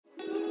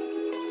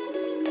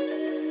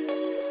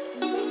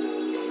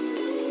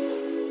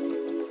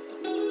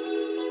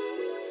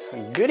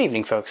Good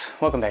evening, folks.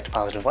 Welcome back to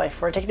Positive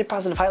Life, where I take you through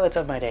positive highlights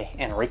of my day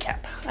and a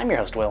recap. I'm your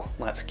host, Will.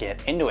 Let's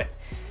get into it.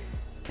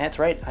 That's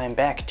right, I'm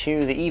back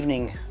to the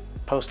evening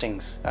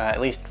postings, at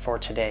least for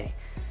today.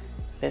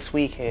 This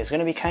week is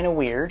going to be kind of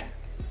weird,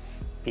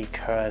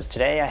 because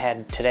today I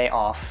had today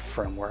off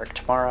from work.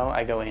 Tomorrow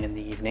I go in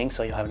the evening,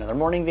 so you'll have another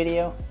morning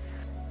video.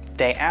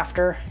 Day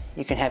after,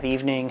 you can have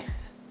evening,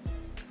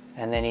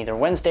 and then either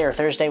Wednesday or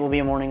Thursday will be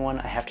a morning one.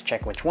 I have to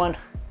check which one.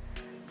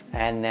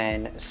 And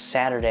then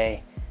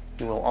Saturday,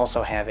 you will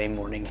also have a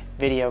morning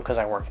video because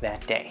I work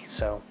that day.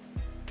 So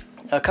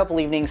a couple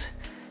evenings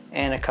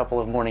and a couple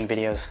of morning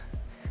videos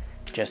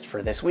just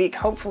for this week.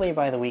 Hopefully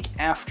by the week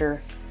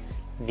after,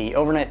 the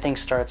overnight thing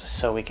starts,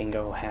 so we can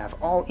go have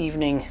all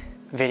evening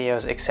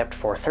videos except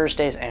for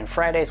Thursdays and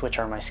Fridays, which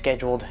are my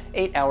scheduled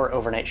 8-hour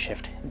overnight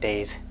shift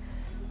days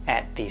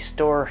at the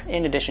store,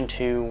 in addition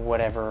to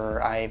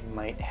whatever I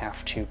might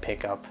have to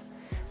pick up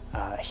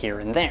here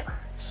and there.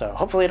 So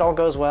hopefully it all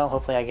goes well.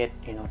 Hopefully I get,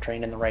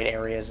 trained in the right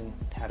areas and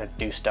how to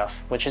do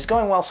stuff, which is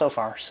going well so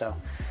far, so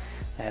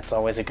that's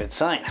always a good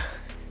sign.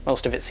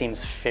 Most of it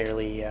seems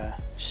fairly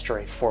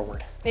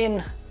straightforward.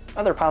 In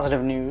other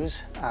positive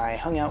news, I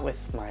hung out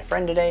with my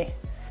friend today,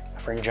 my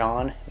friend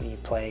John. We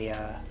play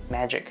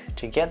Magic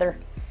together.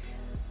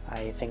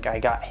 I think I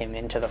got him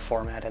into the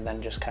format and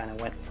then just kind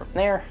of went from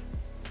there.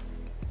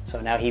 So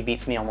now he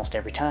beats me almost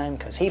every time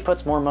because he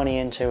puts more money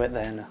into it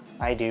than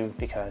I do,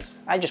 because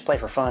I just play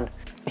for fun.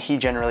 He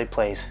generally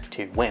plays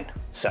to win.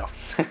 So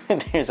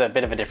there's a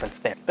bit of a difference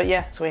there. But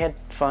yeah, so we had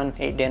fun,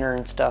 ate dinner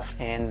and stuff.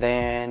 And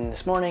then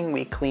this morning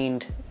we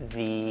cleaned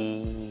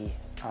the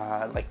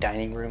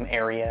dining room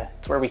area.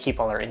 It's where we keep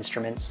all our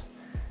instruments.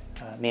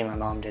 Me and my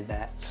mom did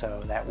that,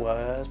 so that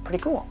was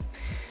pretty cool.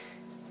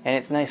 And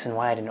it's nice and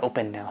wide and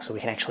open now, so we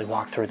can actually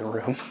walk through the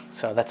room.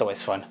 So that's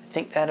always fun. I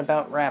think that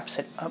about wraps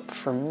it up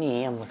for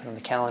me. I'm looking on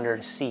the calendar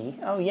to see.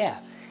 Oh yeah,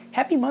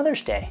 Happy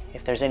Mother's Day,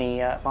 if there's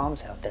any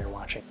moms out there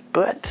watching.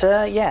 But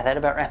yeah, that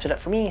about wraps it up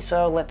for me.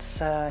 So let's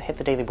hit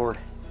the daily board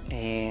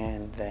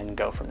and then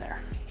go from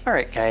there. All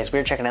right, guys,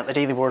 we're checking out the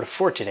daily board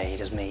for today. It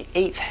is May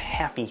 8th.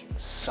 Happy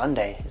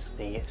Sunday. It's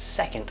the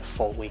second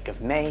full week of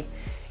May.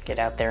 Get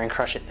out there and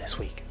crush it this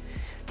week.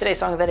 Today's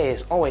song of the day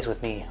is Always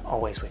With Me,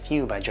 Always With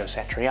You by Joe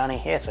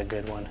Satriani. It's a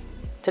good one.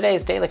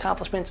 Today's daily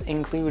accomplishments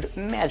include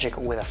magic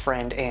with a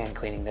friend and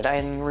cleaning the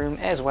dining room,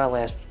 as well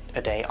as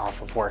a day off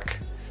of work.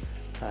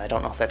 I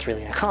don't know if that's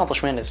really an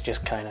accomplishment, it's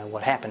just kind of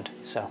what happened,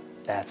 so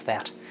that's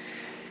that.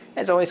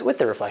 As always, with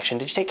the reflection,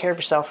 did you take care of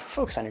yourself,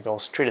 focus on your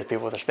goals, treat other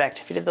people with respect?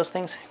 If you did those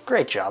things,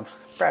 great job.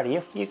 Proud of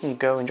you. You can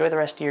go enjoy the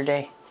rest of your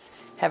day.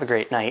 Have a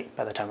great night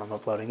by the time I'm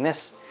uploading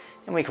this,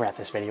 and we can wrap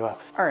this video up.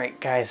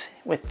 Alright guys,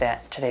 with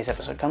that, today's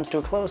episode comes to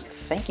a close.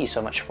 Thank you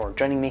so much for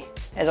joining me.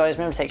 As always,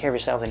 remember to take care of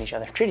yourselves and each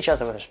other. Treat each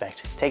other with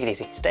respect. Take it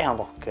easy. Stay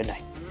humble. Good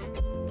night.